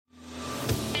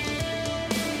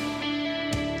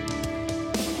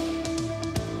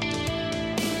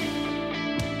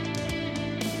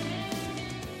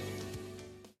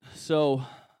So,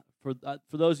 for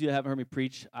those of you that haven't heard me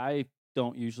preach, I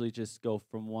don't usually just go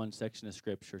from one section of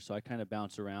Scripture, so I kind of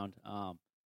bounce around.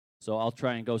 So I'll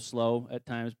try and go slow at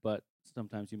times, but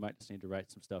sometimes you might just need to write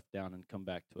some stuff down and come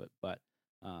back to it. But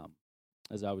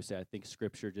as I always say, I think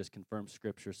Scripture just confirms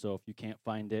Scripture. So if you can't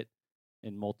find it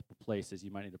in multiple places,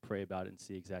 you might need to pray about it and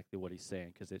see exactly what he's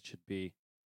saying, because it should be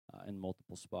in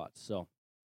multiple spots. So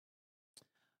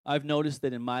I've noticed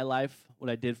that in my life, what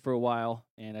I did for a while,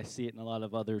 and I see it in a lot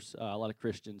of others, a lot of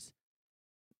Christians,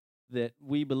 that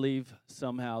we believe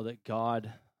somehow that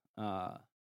God,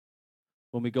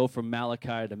 when we go from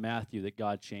Malachi to Matthew, that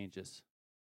God changes.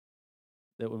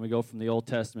 That when we go from the Old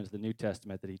Testament to the New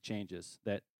Testament, that he changes.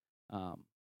 That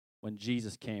when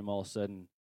Jesus came, all of a sudden,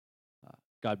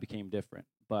 God became different.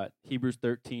 But Hebrews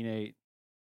 13:8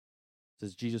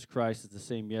 says, Jesus Christ is the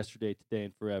same yesterday, today,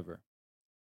 and forever.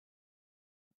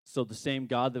 So the same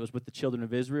God that was with the children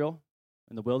of Israel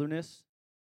in the wilderness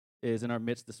is in our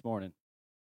midst this morning.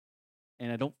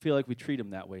 And I don't feel like we treat him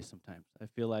that way sometimes. I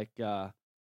feel like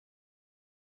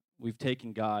we've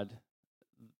taken God,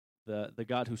 the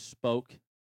God who spoke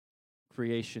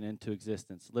creation into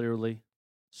existence, literally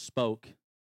spoke,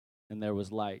 and there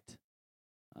was light.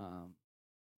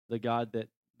 The God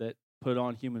that put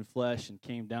on human flesh and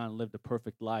came down and lived a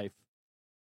perfect life,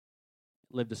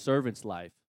 lived a servant's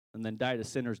life, and then died a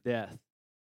sinner's death.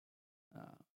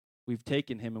 We've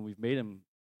taken him and we've made him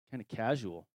kind of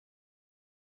casual.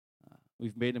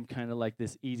 We've made him kind of like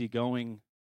this easygoing,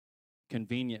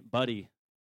 convenient buddy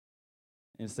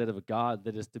instead of a God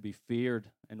that is to be feared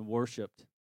and worshipped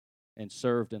and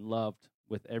served and loved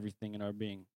with everything in our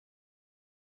being.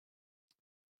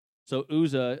 So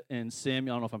Uzzah and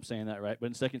Samuel, I don't know if I'm saying that right, but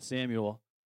in 2 Samuel,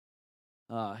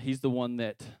 he's the one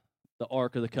that the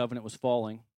Ark of the Covenant was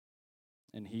falling,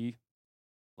 and he,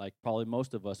 like probably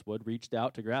most of us would, reached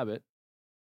out to grab it,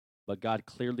 but God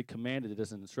clearly commanded it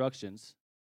as instructions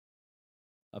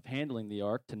of handling the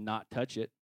ark to not touch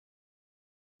it,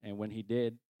 and when he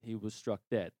did, he was struck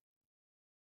dead.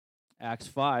 Acts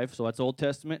 5, so that's Old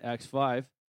Testament, Acts 5,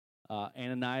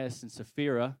 Ananias and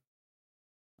Sapphira,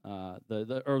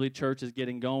 the early church is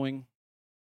getting going,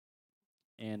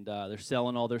 and they're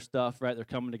selling all their stuff, right? They're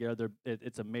coming together.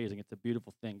 It's amazing. It's a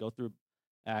beautiful thing. Go through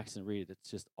Acts and read it. It's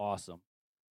just awesome.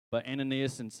 But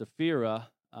Ananias and Sapphira,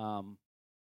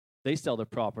 they sell their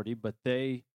property, but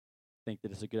they think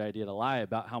that it's a good idea to lie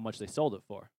about how much they sold it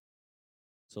for.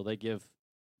 So they give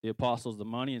the apostles the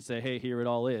money and say, hey, here it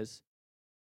all is.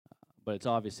 But it's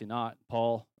obviously not.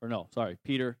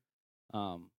 Peter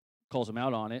calls them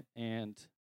out on it, and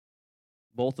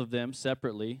both of them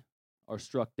separately are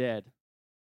struck dead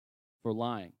for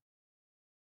lying.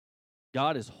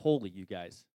 God is holy, you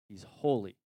guys. He's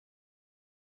holy.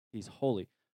 He's holy.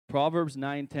 Proverbs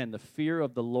 9:10, the fear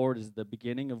of the Lord is the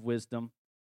beginning of wisdom,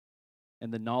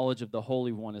 and the knowledge of the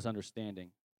Holy One is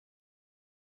understanding.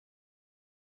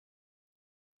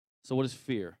 So what is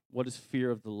fear? What is fear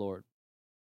of the Lord?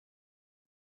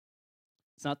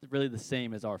 It's not really the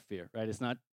same as our fear, right?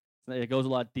 It goes a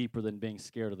lot deeper than being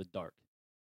scared of the dark.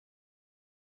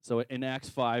 So in Acts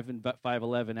 5 and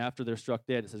 5:11, after they're struck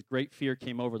dead, it says, great fear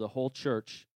came over the whole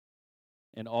church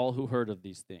and all who heard of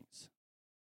these things.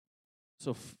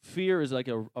 So fear is like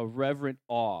a reverent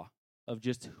awe of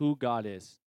just who God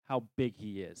is, how big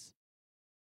he is,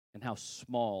 and how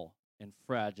small and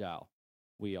fragile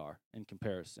we are in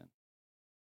comparison.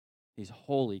 He's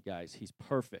holy, guys. He's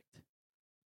perfect.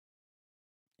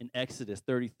 In Exodus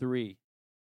 33,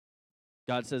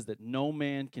 God says that no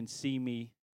man can see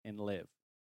me and live.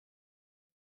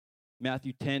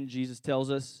 Matthew 10, Jesus tells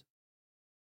us,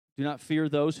 do not fear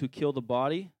those who kill the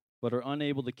body, but are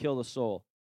unable to kill the soul,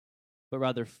 but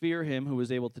rather fear him who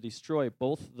is able to destroy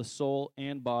both the soul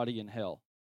and body in hell.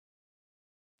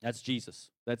 That's Jesus.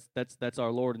 That's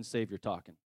our Lord and Savior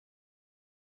talking.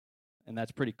 And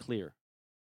that's pretty clear.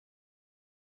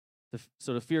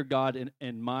 So to fear God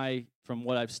from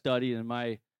what I've studied and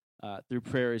my through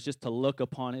prayer is just to look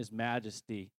upon his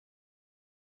majesty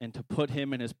and to put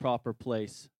him in his proper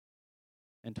place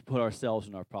and to put ourselves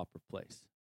in our proper place.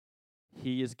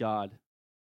 He is God.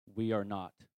 We are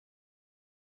not.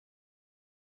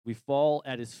 We fall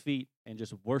at his feet and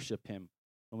just worship him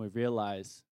when we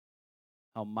realize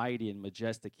how mighty and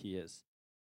majestic he is.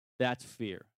 That's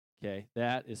fear, okay?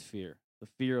 That is fear, the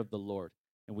fear of the Lord.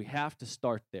 And we have to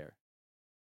start there.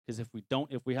 Because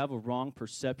if we have a wrong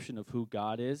perception of who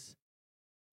God is,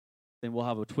 then we'll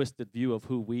have a twisted view of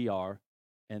who we are,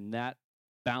 and that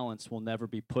balance will never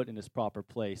be put in its proper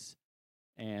place.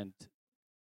 And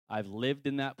I've lived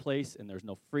in that place, and there's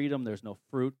no freedom, there's no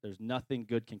fruit, there's nothing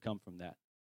good can come from that.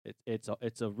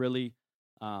 It's a really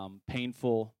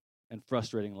painful and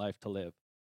frustrating life to live.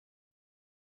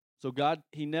 So God,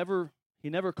 He never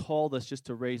called us just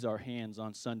to raise our hands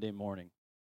on Sunday morning.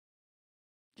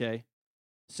 Okay?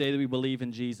 Say that we believe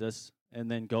in Jesus and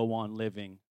then go on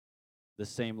living the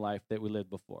same life that we lived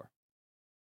before.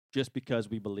 Just because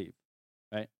we believe,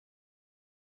 right?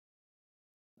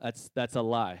 That's a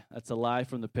lie. That's a lie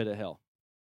from the pit of hell.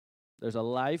 There's a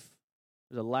life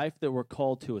that we're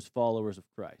called to as followers of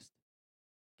Christ.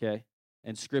 Okay?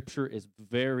 And Scripture is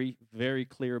very, very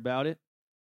clear about it,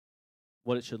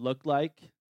 what it should look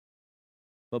like,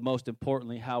 but most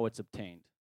importantly, how it's obtained.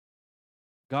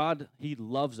 God, He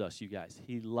loves us, you guys.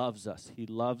 He loves us. He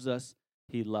loves us.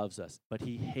 He loves us. But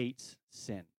He hates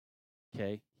sin.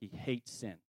 Okay? He hates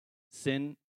sin.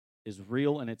 Sin is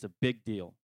real and it's a big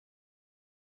deal.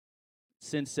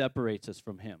 Sin separates us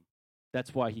from Him.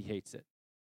 That's why He hates it.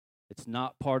 It's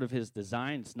not part of His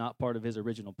design. It's not part of His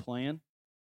original plan.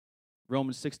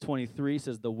 Romans 6:23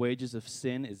 says the wages of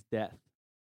sin is death.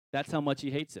 That's how much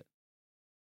He hates it.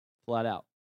 Flat out.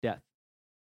 Death.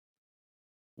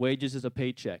 Wages is a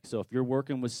paycheck. So if you're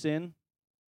working with sin,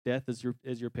 death is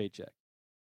your paycheck.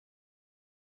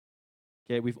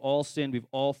 Okay, we've all sinned. We've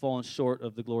all fallen short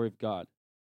of the glory of God.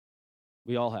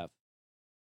 We all have.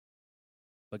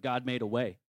 But God made a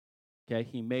way. Okay,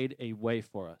 He made a way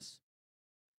for us.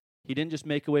 He didn't just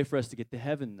make a way for us to get to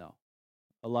heaven, though.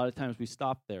 A lot of times we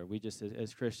stop there. We just,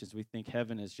 as Christians, we think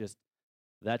heaven is just,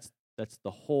 that's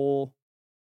the whole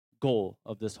goal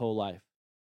of this whole life.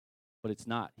 But it's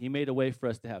not. He made a way for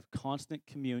us to have constant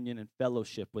communion and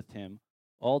fellowship with Him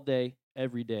all day,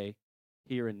 every day,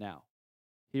 here and now.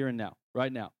 Here and now.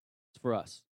 Right now. It's for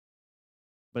us.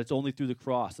 But it's only through the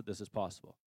cross that this is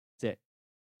possible. That's it.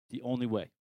 The only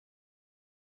way.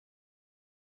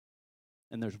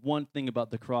 And there's one thing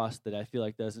about the cross that I feel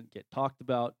like doesn't get talked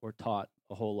about or taught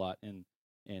a whole lot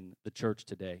in the church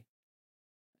today.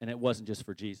 And it wasn't just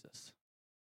for Jesus.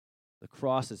 The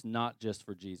cross is not just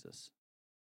for Jesus.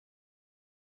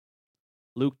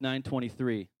 Luke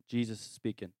 9:23, Jesus is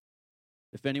speaking.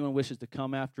 If anyone wishes to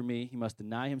come after me, he must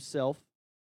deny himself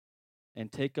and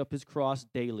take up his cross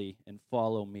daily and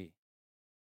follow me.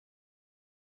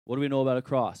 What do we know about a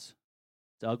cross?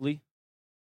 It's ugly.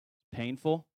 It's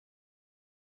painful.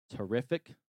 It's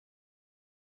horrific.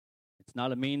 It's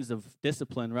not a means of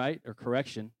discipline, right, or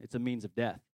correction. It's a means of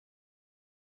death.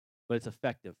 But it's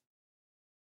effective.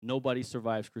 Nobody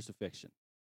survives crucifixion.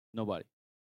 Nobody.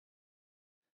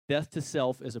 Death to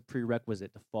self is a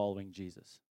prerequisite to following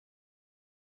Jesus.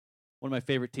 One of my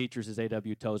favorite teachers is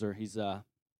A.W. Tozer. He's a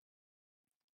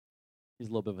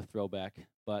little bit of a throwback,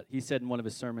 but he said in one of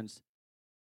his sermons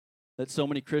that so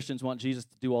many Christians want Jesus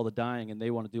to do all the dying and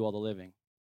they want to do all the living.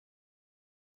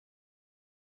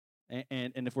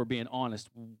 And if we're being honest,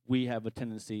 we have a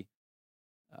tendency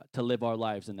to live our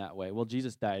lives in that way. Well,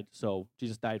 Jesus died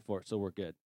for it, so we're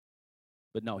good.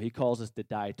 But no, He calls us to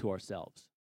die to ourselves.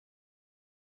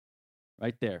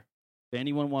 Right there. If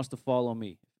anyone wants to follow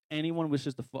me, if anyone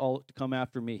wishes to come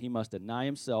after me, he must deny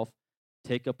himself,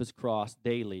 take up his cross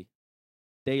daily,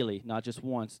 not just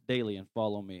once, daily, and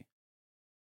follow me.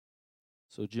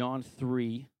 So John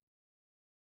 3,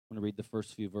 I'm going to read the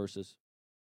first few verses.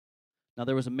 Now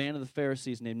there was a man of the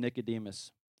Pharisees named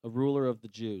Nicodemus, a ruler of the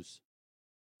Jews.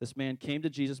 This man came to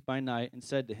Jesus by night and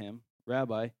said to him,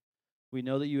 Rabbi, we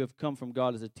know that you have come from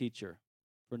God as a teacher,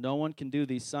 for no one can do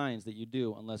these signs that you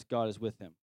do unless God is with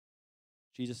him.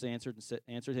 Jesus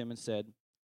answered him and said,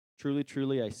 Truly,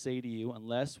 truly, I say to you,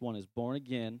 unless one is born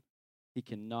again, he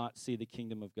cannot see the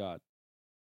kingdom of God.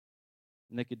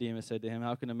 Nicodemus said to him,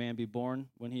 How can a man be born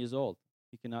when he is old?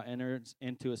 He cannot enter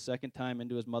into a second time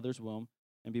into his mother's womb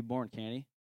and be born, can he?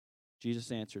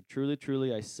 Jesus answered, Truly,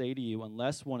 truly, I say to you,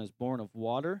 unless one is born of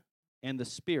water and the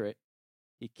Spirit,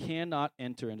 he cannot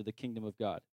enter into the kingdom of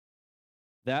God.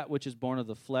 That which is born of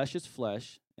the flesh is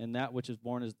flesh, and that which is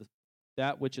born of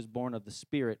the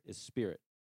Spirit is spirit.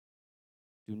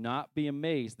 Do not be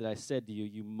amazed that I said to you,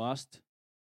 you must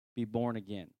be born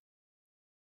again.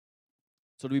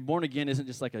 So to be born again isn't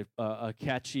just like a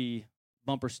catchy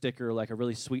bumper sticker, like a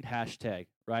really sweet hashtag,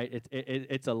 right?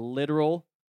 It's a literal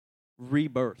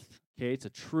rebirth, okay? It's a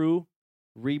true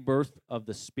rebirth of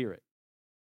the Spirit,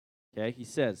 okay? He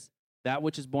says, that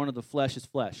which is born of the flesh is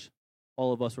flesh.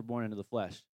 All of us were born into the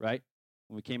flesh, right?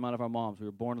 When we came out of our moms, we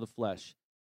were born of the flesh.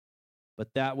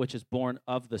 But that which is born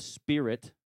of the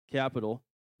Spirit, capital,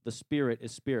 the Spirit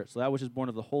is spirit. So that which is born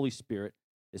of the Holy Spirit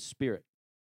is spirit.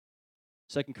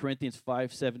 2 Corinthians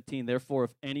 5:17, therefore,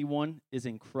 if anyone is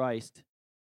in Christ,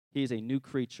 he is a new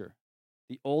creature.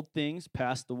 The old things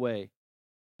passed away.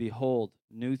 Behold,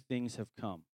 new things have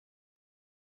come.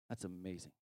 That's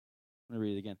amazing. I'm going to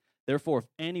read it again. Therefore, if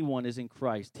anyone is in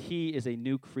Christ, he is a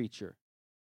new creature.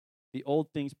 The old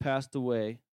things passed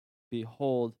away.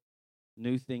 Behold,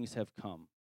 new things have come.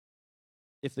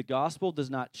 If the gospel does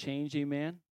not change a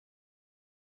man,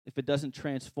 if it doesn't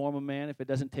transform a man, if it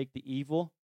doesn't take the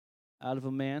evil out of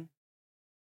a man,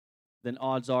 then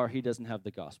odds are he doesn't have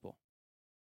the gospel.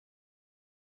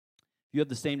 If you have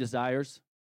the same desires,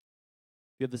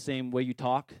 if you have the same way you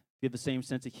talk, if you have the same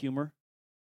sense of humor,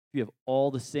 if you have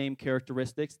all the same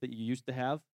characteristics that you used to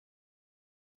have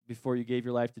before you gave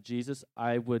your life to Jesus,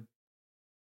 I would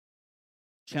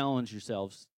challenge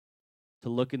yourselves to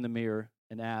look in the mirror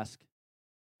and ask,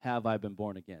 have I been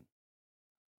born again?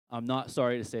 I'm not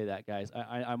sorry to say that, guys.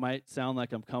 I might sound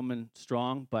like I'm coming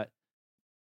strong, but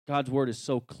God's word is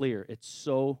so clear. It's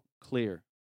so clear.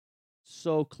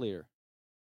 So clear.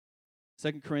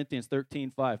 2 Corinthians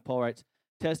 13:5, Paul writes,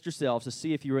 test yourselves to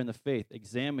see if you are in the faith.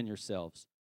 Examine yourselves.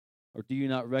 Or do you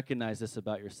not recognize this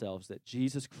about yourselves, that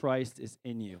Jesus Christ is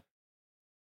in you,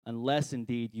 unless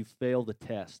indeed you fail the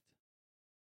test?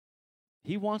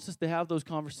 He wants us to have those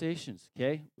conversations,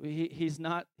 okay? He's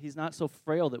not so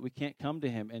frail that we can't come to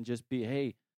him and just be,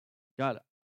 hey, God,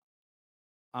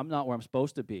 I'm not where I'm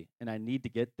supposed to be, and I need to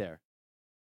get there.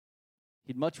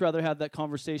 He'd much rather have that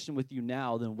conversation with you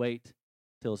now than wait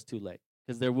till it's too late,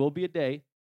 because there will be a day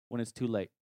when it's too late.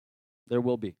 There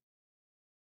will be.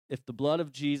 If the blood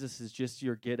of Jesus is just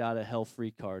your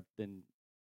get-out-of-hell-free card, then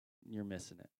you're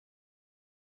missing it.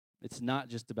 It's not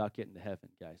just about getting to heaven,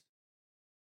 guys.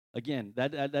 Again,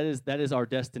 that is our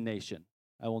destination.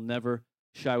 I will never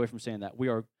shy away from saying that.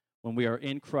 When we are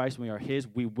in Christ, when we are his,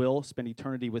 we will spend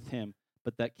eternity with him,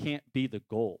 but that can't be the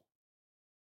goal.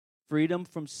 Freedom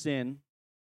from sin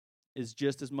is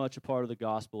just as much a part of the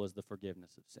gospel as the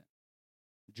forgiveness of sin.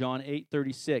 John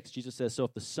 8:36, Jesus says, so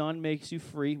if the Son makes you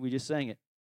free, we just sang it,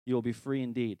 you will be free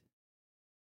indeed.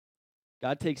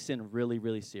 God takes sin really,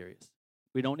 really serious.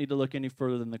 We don't need to look any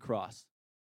further than the cross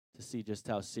to see just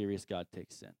how serious God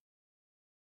takes sin.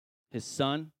 His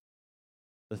Son,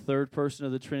 the third person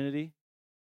of the Trinity,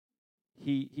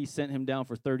 he sent him down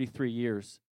for 33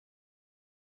 years.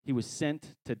 He was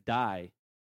sent to die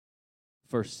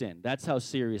for sin. That's how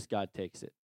serious God takes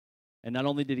it. And not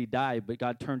only did he die, but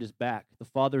God turned his back. The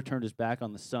Father turned his back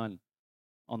on the Son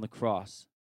on the cross.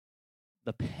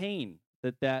 The pain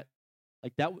that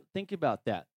think about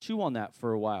that. Chew on that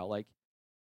for a while. Like,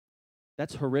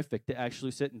 that's horrific to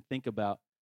actually sit and think about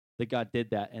that God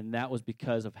did that, and that was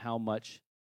because of how much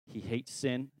he hates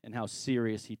sin and how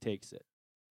serious he takes it.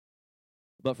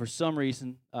 But for some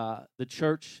reason, the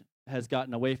church has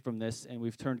gotten away from this, and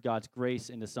we've turned God's grace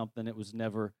into something it was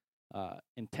never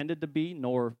intended to be,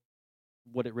 nor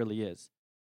what it really is.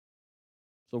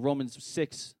 So Romans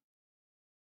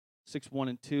 6:1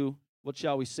 and 2, what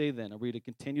shall we say then? Are we to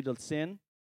continue to sin?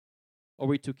 Are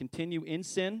we to continue in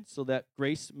sin so that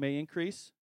grace may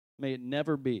increase? May it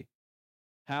never be.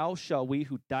 How shall we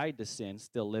who died to sin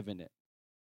still live in it?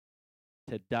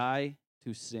 To die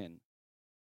to sin.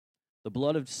 The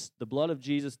blood of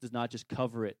Jesus does not just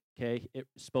cover it, okay?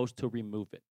 It's supposed to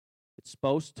remove it. It's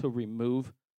supposed to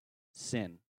remove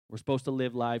sin. We're supposed to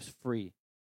live lives free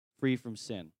from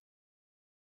sin.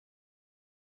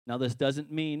 Now, this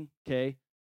doesn't mean, okay,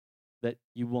 that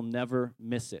you will never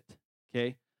miss it,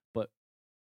 okay? But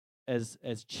as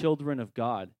children of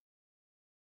God,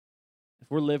 if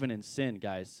we're living in sin,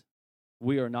 guys,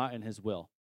 we are not in his will.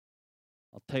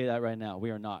 I'll tell you that right now.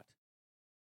 We are not.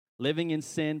 Living in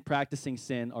sin, practicing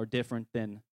sin are different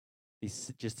than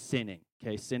just sinning,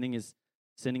 okay? Sinning is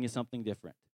something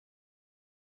different.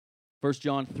 1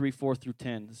 John 3:4 through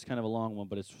 10. This is kind of a long one,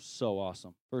 but it's so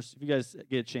awesome. First, if you guys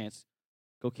get a chance,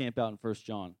 go camp out in 1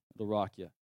 John. It'll rock you.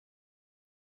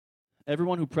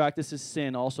 Everyone who practices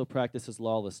sin also practices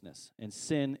lawlessness, and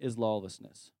sin is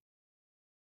lawlessness.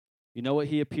 You know that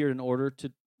he appeared in order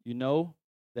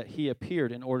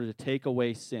to take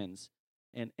away sins,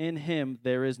 and in him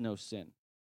there is no sin.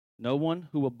 No one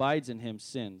who abides in him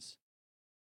sins.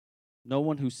 No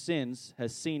one who sins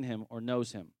has seen him or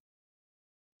knows him.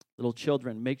 Little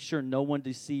children, make sure no one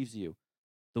deceives you.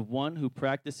 The one who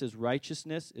practices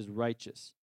righteousness is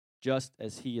righteous, just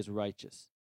as he is righteous.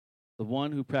 The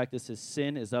one who practices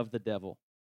sin is of the devil,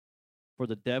 for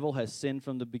the devil has sinned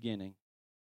from the beginning.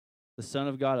 The Son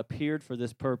of God appeared for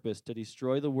this purpose, to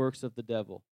destroy the works of the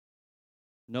devil.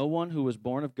 No one who is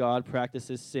born of God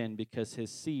practices sin, because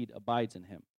his seed abides in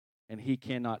him, and he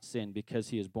cannot sin because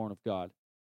he is born of God.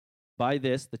 By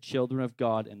this, the children of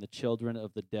God and the children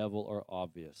of the devil are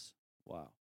obvious.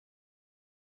 Wow.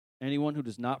 Anyone who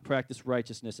does not practice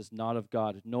righteousness is not of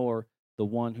God, nor the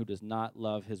one who does not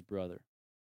love his brother.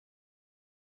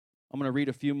 I'm going to read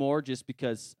a few more just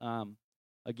because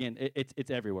Again, it's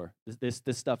everywhere. This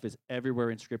stuff is everywhere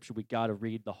in Scripture. We got to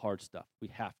read the hard stuff. We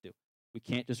have to. We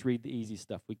can't just read the easy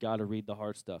stuff. We got to read the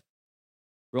hard stuff.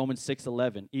 Romans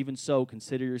 6:11. Even so,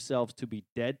 consider yourselves to be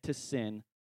dead to sin,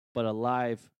 but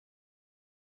alive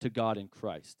to God in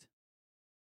Christ.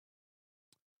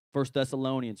 1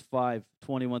 Thessalonians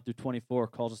 5:21 through 24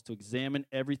 calls us to examine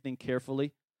everything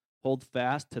carefully, hold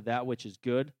fast to that which is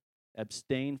good,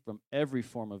 abstain from every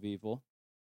form of evil.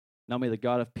 Now may the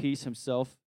God of peace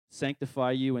himself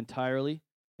sanctify you entirely,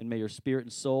 and may your spirit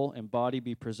and soul and body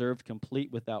be preserved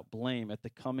complete without blame at the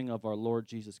coming of our Lord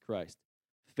Jesus Christ.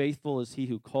 Faithful is he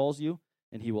who calls you,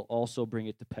 and he will also bring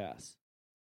it to pass.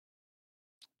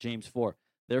 James 4.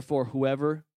 Therefore,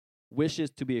 whoever wishes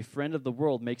to be a friend of the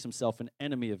world makes himself an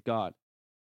enemy of God.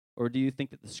 Or do you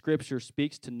think that the Scripture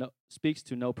speaks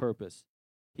to no purpose?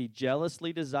 He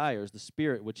jealously desires the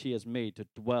Spirit which he has made to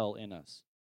dwell in us,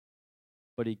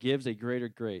 but he gives a greater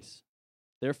grace.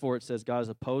 Therefore, it says, God is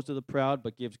opposed to the proud,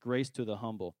 but gives grace to the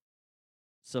humble.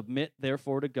 Submit,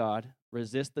 therefore, to God,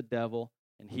 resist the devil,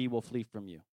 and he will flee from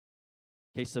you.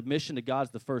 Okay, submission to God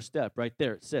is the first step. Right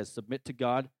there, it says, submit to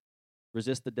God,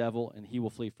 resist the devil, and he will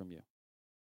flee from you.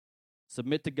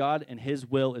 Submit to God, and his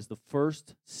will is the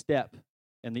first step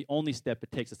and the only step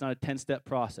it takes. It's not a 10-step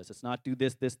process. It's not do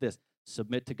this, this, this.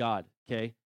 Submit to God,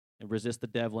 okay, and resist the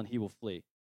devil, and he will flee.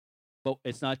 But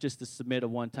it's not just to submit at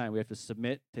one time. We have to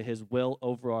submit to his will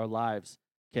over our lives,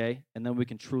 okay? And then we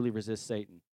can truly resist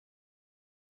Satan.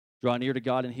 Draw near to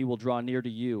God, and he will draw near to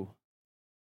you.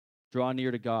 Draw near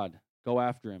to God. Go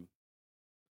after him.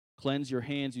 Cleanse your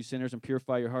hands, you sinners, and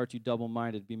purify your hearts, you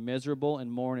double-minded. Be miserable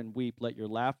and mourn and weep. Let your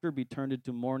laughter be turned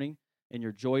into mourning and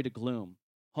your joy to gloom.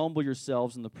 Humble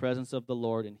yourselves in the presence of the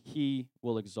Lord, and he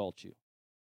will exalt you.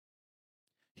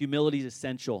 Humility is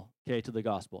essential, okay, to the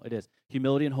gospel. It is.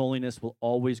 Humility and holiness will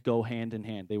always go hand in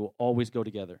hand. They will always go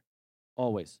together.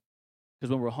 Always.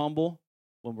 Because when we're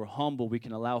humble, we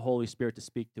can allow Holy Spirit to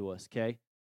speak to us, okay?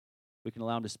 We can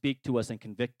allow him to speak to us and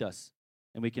convict us,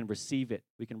 and we can receive it.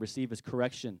 We can receive his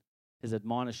correction, his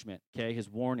admonishment, okay, his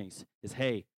warnings, his,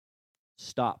 hey,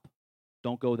 stop.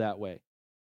 Don't go that way.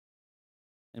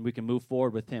 And we can move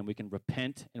forward with him. We can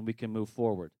repent, and we can move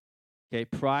forward. Okay,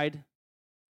 Pride's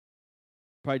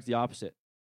the opposite.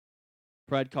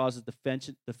 Pride causes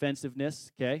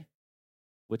defensiveness, okay?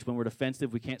 Which when we're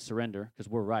defensive, we can't surrender because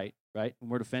we're right? When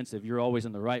we're defensive, you're always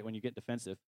in the right when you get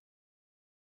defensive.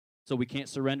 So we can't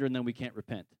surrender, and then we can't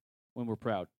repent when we're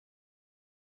proud.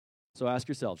 So ask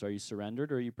yourselves, are you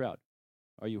surrendered or are you proud?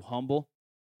 Are you humble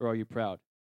or are you proud?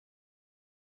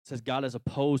 It says God is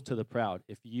opposed to the proud.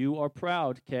 If you are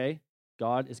proud, okay,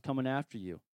 God is coming after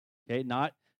you. Okay,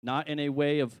 not in a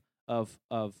way of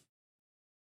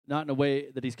not in a way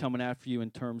that he's coming after you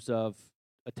in terms of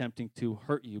attempting to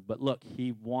hurt you, but look,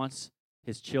 he wants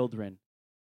his children.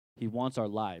 He wants our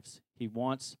lives. He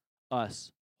wants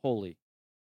us holy.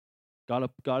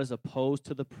 God is opposed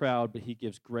to the proud, but he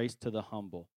gives grace to the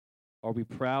humble. Are we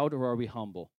proud or are we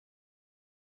humble?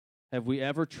 Have we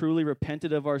ever truly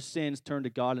repented of our sins, turned to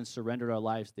God, and surrendered our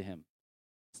lives to him?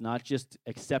 It's not just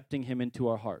accepting him into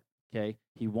our heart, okay?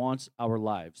 He wants our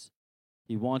lives.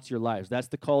 He wants your lives. That's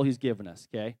the call he's given us,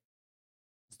 okay?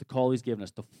 It's the call he's given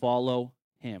us to follow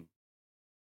him.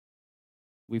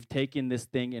 We've taken this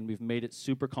thing and we've made it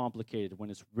super complicated when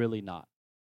it's really not.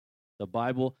 The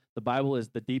Bible is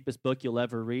the deepest book you'll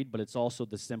ever read, but it's also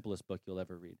the simplest book you'll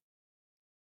ever read.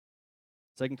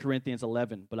 2 Corinthians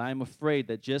 11, but I am afraid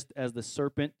that just as the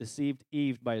serpent deceived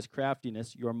Eve by his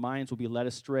craftiness, your minds will be led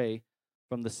astray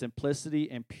from the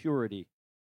simplicity and purity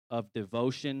of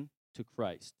devotion to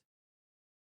Christ.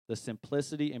 The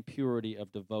simplicity and purity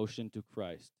of devotion to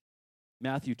Christ.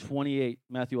 Matthew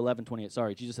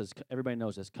 11:28. Jesus says, everybody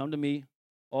knows this. Come to me,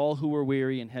 all who are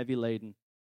weary and heavy laden,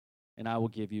 and I will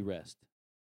give you rest.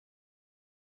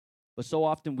 But so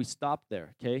often we stop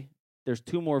there, okay? There's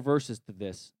 2 more verses to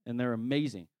this, and they're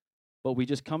amazing. But we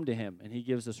just come to him, and he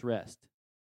gives us rest.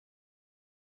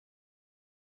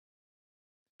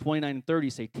 29 and 30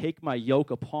 say, take my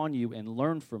yoke upon you and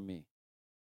learn from me,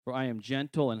 for I am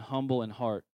gentle and humble in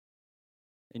heart,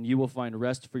 and you will find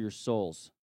rest for your souls.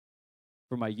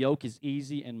 For my yoke is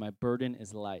easy and my burden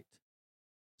is light.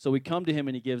 So we come to him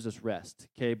and he gives us rest,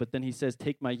 okay? But then he says,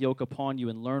 take my yoke upon you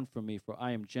and learn from me, for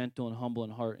I am gentle and humble in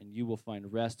heart, and you will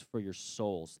find rest for your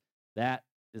souls. That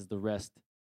is the rest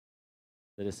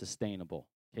that is sustainable,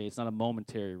 okay? It's not a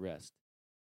momentary rest.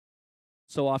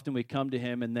 So often we come to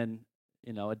him and then,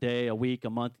 a day, a week, a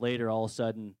month later, all of a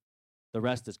sudden, the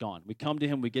rest is gone. We come to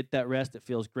him, we get that rest, it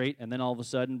feels great, and then all of a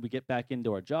sudden we get back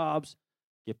into our jobs,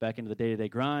 get back into the day-to-day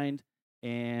grind,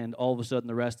 and all of a sudden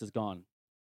the rest is gone.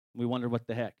 We wonder what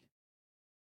the heck.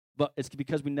 But it's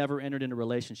because we never entered into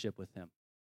relationship with him.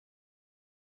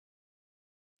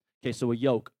 Okay, so a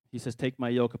yoke. He says, take my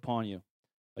yoke upon you.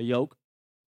 A yoke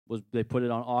they put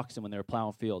it on oxen when they were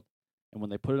plowing field. And when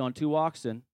they put it on two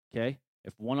oxen, okay,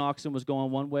 if one oxen was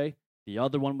going one way, the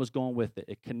other one was going with it.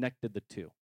 It connected the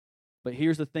two. But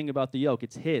here's the thing about the yoke.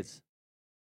 It's his.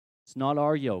 It's not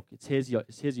our yoke. It's his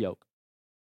yoke.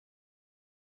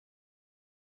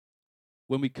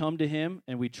 When we come to him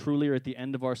and we truly are at the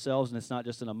end of ourselves, and it's not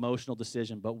just an emotional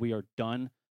decision, but we are done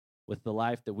with the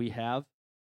life that we have,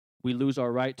 we lose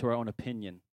our right to our own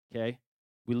opinion, okay?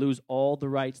 We lose all the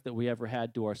rights that we ever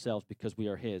had to ourselves because we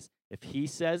are his. If he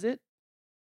says it,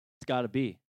 it's got to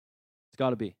be. It's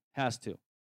got to be. Has to. If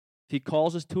he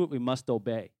calls us to it, we must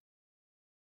obey.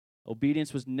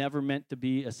 Obedience was never meant to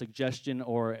be a suggestion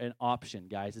or an option,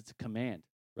 guys. It's a command,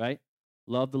 right?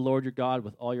 Love the Lord your God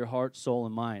with all your heart, soul,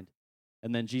 and mind.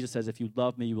 And then Jesus says, if you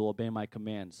love me, you will obey my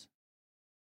commands.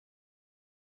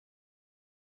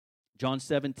 John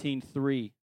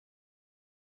 17:3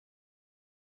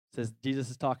 says, Jesus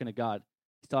is talking to God.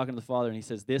 He's talking to the Father, and he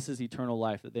says, this is eternal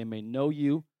life, that they may know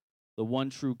you, the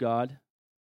one true God,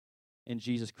 and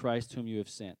Jesus Christ, whom you have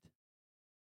sent.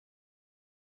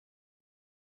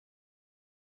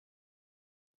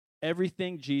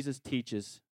 Everything Jesus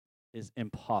teaches is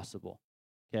impossible.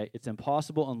 Okay? It's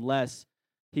impossible unless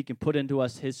he can put into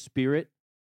us his spirit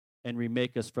and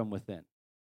remake us from within.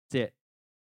 That's it.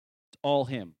 It's all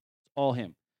him. It's all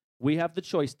him. We have the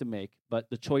choice to make, but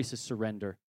the choice is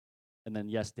surrender and then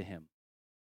yes to him.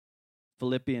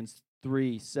 Philippians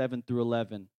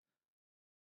 3:7-11.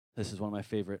 This is one of my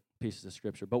favorite pieces of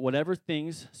scripture. But whatever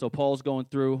things, so Paul's going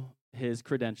through his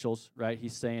credentials, right?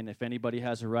 He's saying if anybody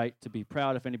has a right to be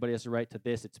proud, if anybody has a right to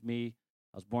this, it's me.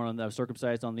 I was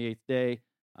circumcised on the 8th day.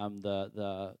 I'm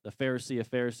the Pharisee of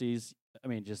Pharisees. I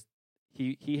mean, just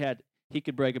he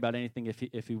could brag about anything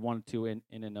if he wanted to in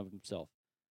and of himself.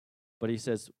 But he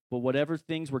says, but whatever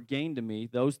things were gained to me,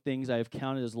 those things I have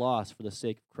counted as loss for the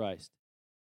sake of Christ.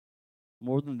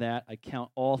 More than that, I count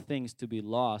all things to be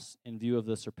loss in view of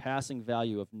the surpassing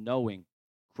value of knowing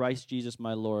Christ Jesus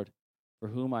my Lord, for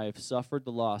whom I have suffered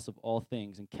the loss of all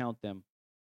things and count them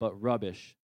but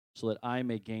rubbish, so that I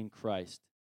may gain Christ,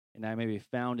 and I may be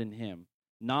found in him,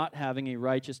 not having a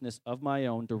righteousness of my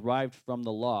own derived from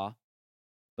the law,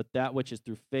 but that which is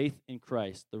through faith in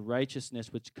Christ, the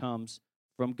righteousness which comes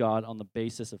from God on the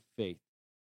basis of faith,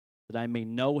 that I may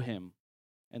know him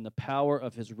and the power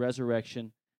of his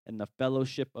resurrection and the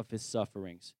fellowship of his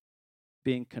sufferings,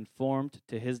 being conformed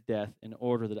to his death, in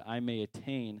order that I may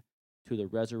attain to the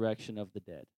resurrection of the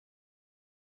dead.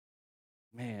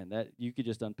 Man, that you could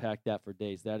just unpack that for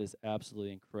days. That is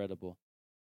absolutely incredible.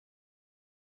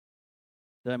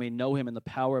 That I may know him in the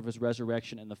power of his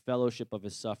resurrection and the fellowship of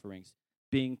his sufferings,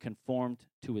 being conformed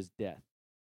to his death.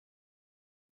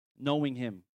 Knowing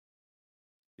him.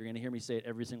 You're going to hear me say it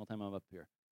every single time I'm up here.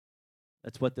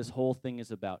 That's what this whole thing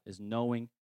is about, is knowing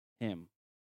him.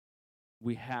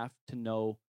 We have to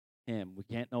know him. We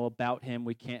can't know about him.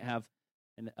 We can't have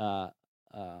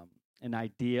an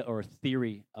idea or a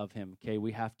theory of him, okay?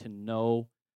 We have to know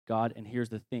God, and here's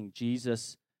the thing.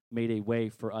 Jesus made a way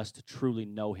for us to truly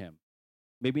know him.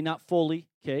 Maybe not fully,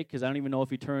 okay, because I don't even know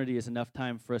if eternity is enough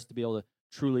time for us to be able to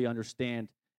truly understand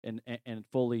and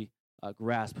fully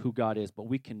grasp who God is, but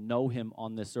we can know him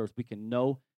on this earth. We can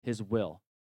know his will.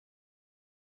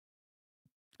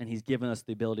 And he's given us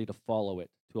the ability to follow it,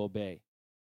 to obey.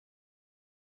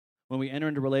 When we enter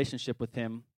into relationship with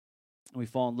him and we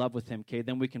fall in love with him, okay,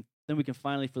 then we can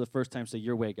finally for the first time say,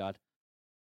 your way, God.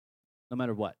 No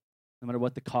matter what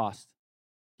the cost.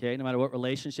 Okay, no matter what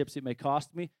relationships it may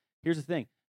cost me. Here's the thing.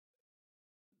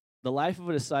 The life of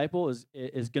a disciple is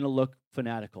going to look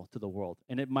fanatical to the world.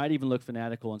 And it might even look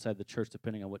fanatical inside the church,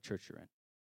 depending on what church you're in.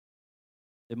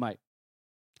 It might.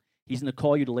 He's going to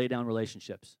call you to lay down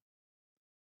relationships.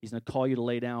 He's going to call you to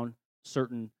lay down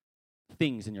certain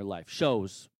things in your life.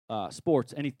 Shows,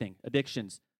 sports, anything,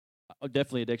 addictions.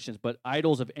 Definitely addictions, but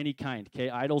idols of any kind, okay?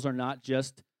 Idols are not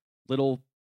just little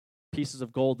pieces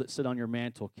of gold that sit on your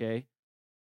mantle, okay?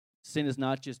 Sin is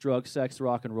not just drugs, sex,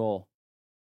 rock and roll.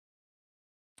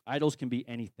 Idols can be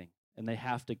anything, and they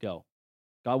have to go.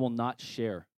 God will not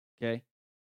share, okay?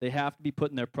 They have to be put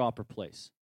in their proper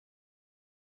place.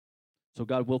 So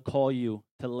God will call you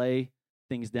to lay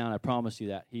things down. I promise you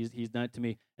that. He's done it to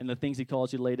me. And the things he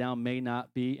calls you to lay down may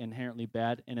not be inherently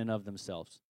bad in and of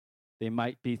themselves. They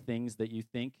might be things that you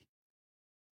think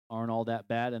aren't all that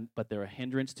bad, but they're a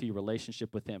hindrance to your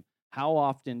relationship with him. How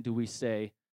often do we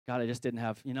say, God, I just don't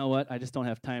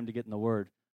have time to get in the Word,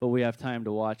 but we have time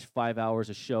to watch 5 hours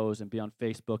of shows and be on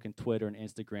Facebook and Twitter and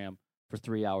Instagram for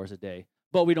 3 hours a day,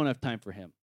 but we don't have time for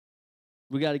him.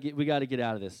 We got to get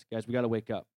out of this, guys. We got to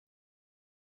wake up.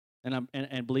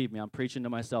 And believe me, I'm preaching to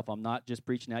myself. I'm not just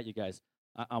preaching at you guys.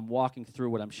 I'm walking through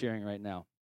what I'm sharing right now.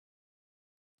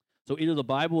 So either the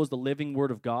Bible is the living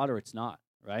word of God or it's not,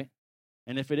 right?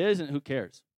 And if it isn't, who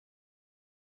cares?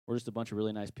 We're just a bunch of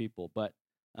really nice people. But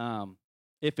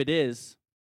if it is,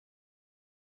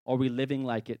 are we living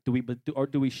like it? Or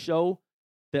do we show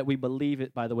that we believe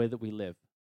it by the way that we live?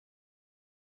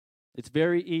 It's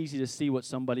very easy to see what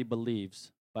somebody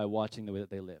believes by watching the way that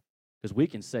they live. Because we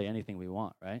can say anything we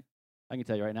want, right? I can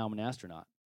tell you right now I'm an astronaut.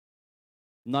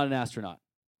 I'm not an astronaut,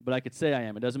 but I could say I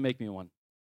am. It doesn't make me one.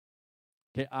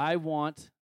 Okay, I want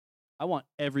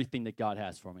everything that God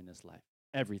has for me in this life.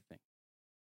 Everything.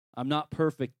 I'm not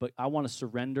perfect, but I want to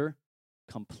surrender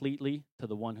completely to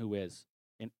the one who is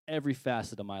in every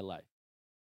facet of my life.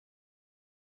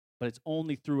 But it's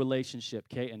only through relationship,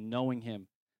 okay, and knowing him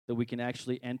that we can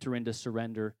actually enter into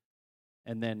surrender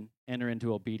and then enter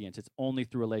into obedience. It's only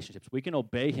through relationships. We can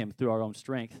obey him through our own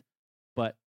strength,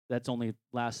 but that's only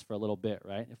lasts for a little bit,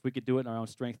 right? If we could do it in our own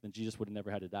strength, then Jesus would have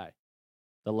never had to die.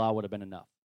 The law would have been enough.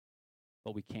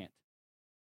 But we can't.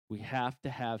 We have to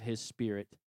have his spirit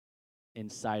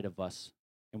inside of us,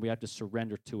 and we have to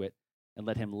surrender to it and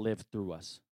let him live through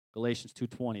us. Galatians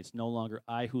 2:20, it's no longer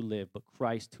I who live, but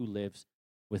Christ who lives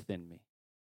within me.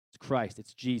 It's Christ.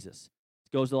 It's Jesus.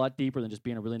 It goes a lot deeper than just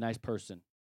being a really nice person.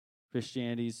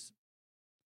 Christianity's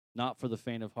not for the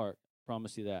faint of heart. I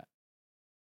promise you that.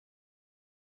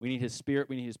 We need his spirit,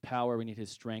 we need his power, we need his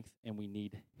strength, and we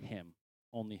need him,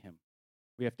 only him.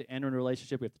 We have to enter in a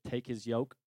relationship, we have to take his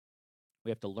yoke, we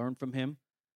have to learn from him,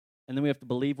 and then we have to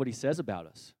believe what he says about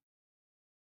us.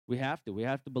 We have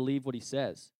to believe what he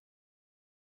says.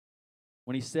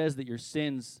 When he says that your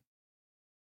sins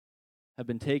have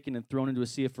been taken and thrown into a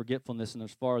sea of forgetfulness, and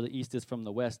as far as the east is from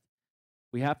the west,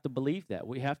 we have to believe that.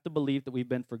 We have to believe that we've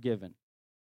been forgiven.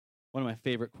 One of my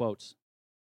favorite quotes.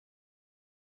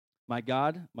 My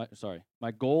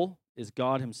goal is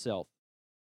God himself.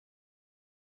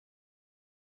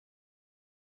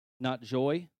 Not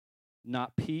joy,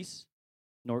 not peace,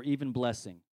 nor even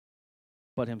blessing,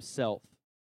 but himself,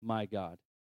 my God.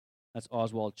 That's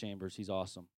Oswald Chambers. He's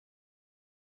awesome.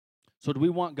 So do we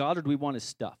want God or do we want his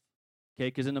stuff? Okay,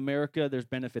 because in America, there's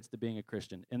benefits to being a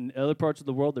Christian. In other parts of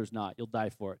the world, there's not. You'll die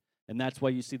for it. And that's why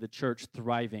you see the church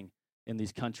thriving in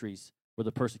these countries where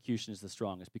the persecution is the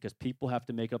strongest, because people have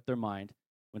to make up their mind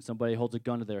when somebody holds a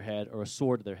gun to their head or a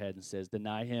sword to their head and says,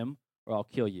 deny him or I'll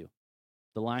kill you.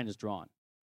 The line is drawn.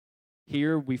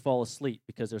 Here, we fall asleep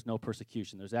because there's no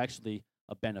persecution. There's actually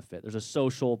a benefit. There's a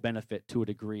social benefit to a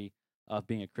degree of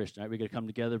being a Christian. Right? We get to come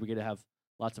together. We get to have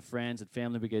lots of friends and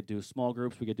family. We get to do small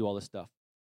groups. We get to do all this stuff.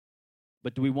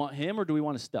 But do we want him or do we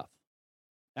want his stuff?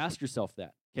 Ask yourself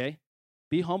that, okay?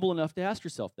 Be humble enough to ask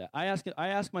yourself that. I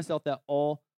ask myself that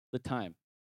all the time.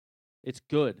 It's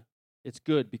good. It's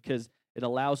good because it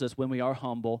allows us, when we are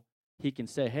humble, he can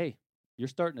say, hey, you're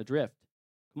starting to drift.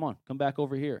 Come on, come back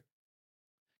over here.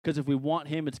 Because if we want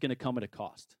him, it's going to come at a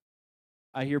cost.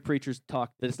 I hear preachers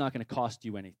talk that it's not going to cost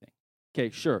you anything.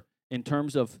 Okay, sure. In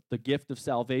terms of the gift of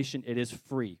salvation, it is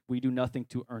free. We do nothing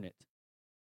to earn it.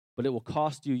 But it will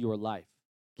cost you your life.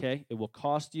 Okay? It will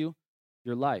cost you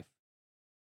your life.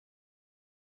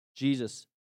 Jesus,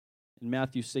 in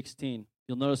Matthew 16,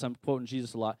 you'll notice I'm quoting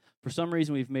Jesus a lot. For some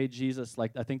reason, we've made Jesus,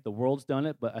 like I think the world's done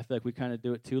it, but I feel like we kind of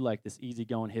do it too, like this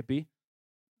easygoing hippie.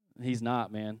 He's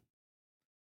not, man.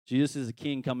 Jesus is a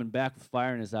king coming back with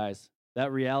fire in his eyes.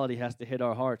 That reality has to hit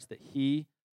our hearts, that he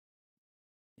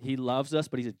loves us,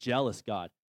 but he's a jealous God,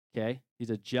 okay?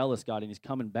 He's a jealous God, and he's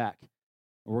coming back. And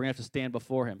we're going to have to stand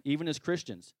before him. Even as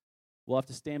Christians, we'll have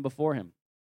to stand before him.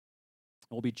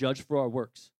 We'll be judged for our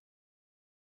works.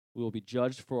 We will be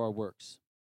judged for our works.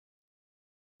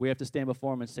 We have to stand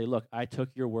before him and say, look, I took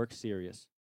your work serious.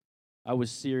 I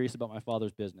was serious about my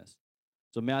Father's business.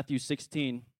 So Matthew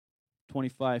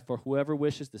 16:25, for whoever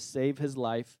wishes to save his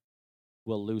life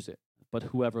will lose it. But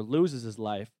whoever loses his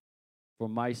life for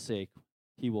my sake,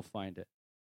 he will find it.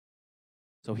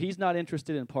 So he's not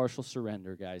interested in partial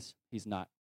surrender, guys. He's not.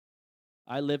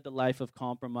 I lived a life of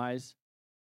compromise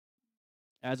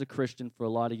as a Christian for a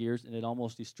lot of years, and it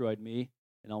almost destroyed me.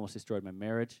 It almost destroyed my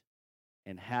marriage.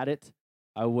 And had it,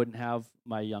 I wouldn't have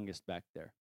my youngest back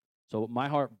there. So my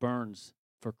heart burns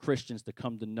for Christians to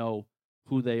come to know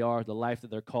who they are, the life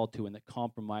that they're called to, and that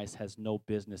compromise has no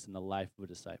business in the life of a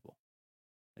disciple.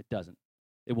 It doesn't.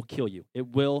 It will kill you.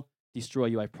 It will destroy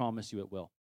you. I promise you it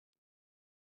will.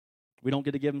 We don't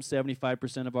get to give him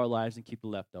 75% of our lives and keep the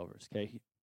leftovers, okay?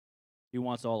 He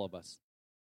wants all of us.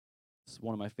 It's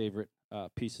one of my favorite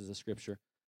pieces of Scripture.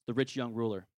 The rich young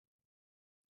ruler.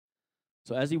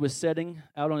 So as he was setting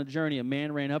out on a journey, a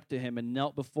man ran up to him and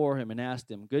knelt before him and asked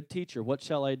him, "Good teacher, what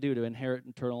shall I do to inherit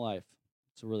eternal life?"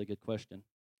 It's a really good question.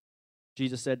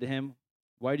 Jesus said to him,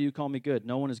 "Why do you call me good?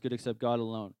 No one is good except God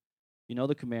alone. You know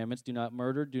the commandments: do not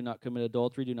murder, do not commit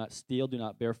adultery, do not steal, do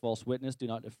not bear false witness, do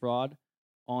not defraud,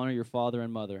 honor your father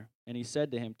and mother." And he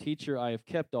said to him, "Teacher, I have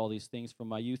kept all these things from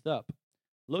my youth up."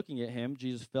 Looking at him,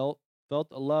 Jesus felt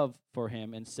a love for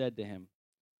him and said to him,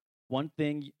 "One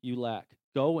thing you lack.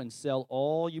 Go and sell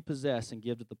all you possess and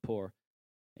give to the poor,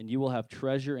 and you will have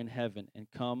treasure in heaven, and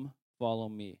come, follow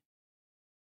me."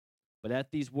 But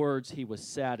at these words he was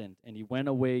saddened, and he went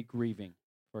away grieving,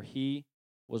 for he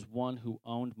was one who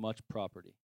owned much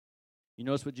property. You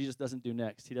notice what Jesus doesn't do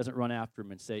next. He doesn't run after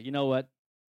him and say, "You know what?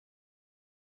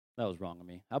 That was wrong of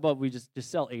me. How about we just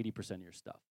sell 80% of your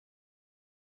stuff?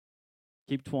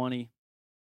 Keep 20.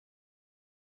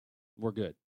 We're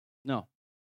good." No.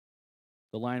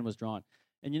 The line was drawn.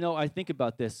 And I think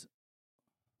about this.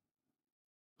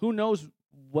 Who knows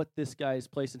what this guy's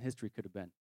place in history could have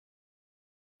been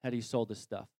had he sold his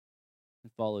stuff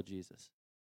and followed Jesus?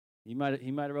 He might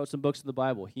have wrote some books in the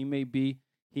Bible. He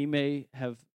may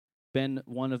have been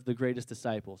one of the greatest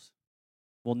disciples.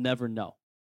 We'll never know.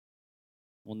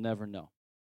 We'll never know.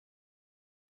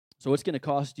 So it's going to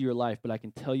cost you your life, but I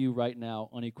can tell you right now,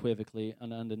 unequivocally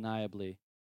and undeniably,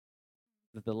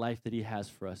 that the life that he has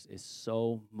for us is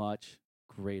so much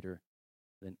greater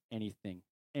than anything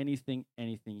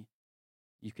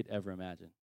you could ever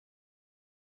imagine.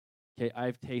 Okay,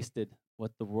 I've tasted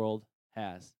what the world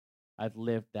has. I've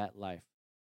lived that life.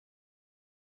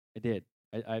 I did.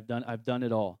 I've done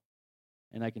it all.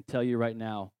 And I can tell you right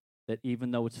now that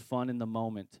even though it's fun in the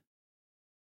moment,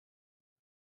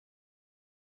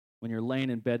 when you're laying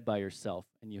in bed by yourself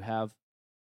and you have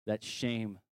that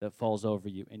shame that falls over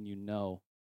you, and you know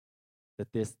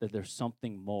that there's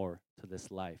something more to this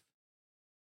life.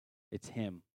 It's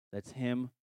him. That's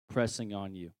him pressing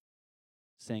on you,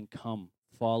 saying, "Come,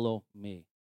 follow me.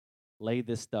 Lay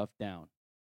this stuff down.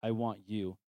 I want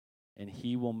you." And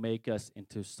he will make us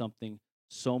into something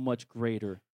so much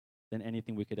greater than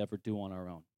anything we could ever do on our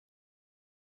own.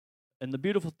 And the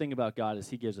beautiful thing about God is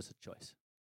he gives us a choice.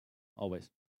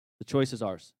 Always. The choice is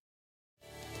ours.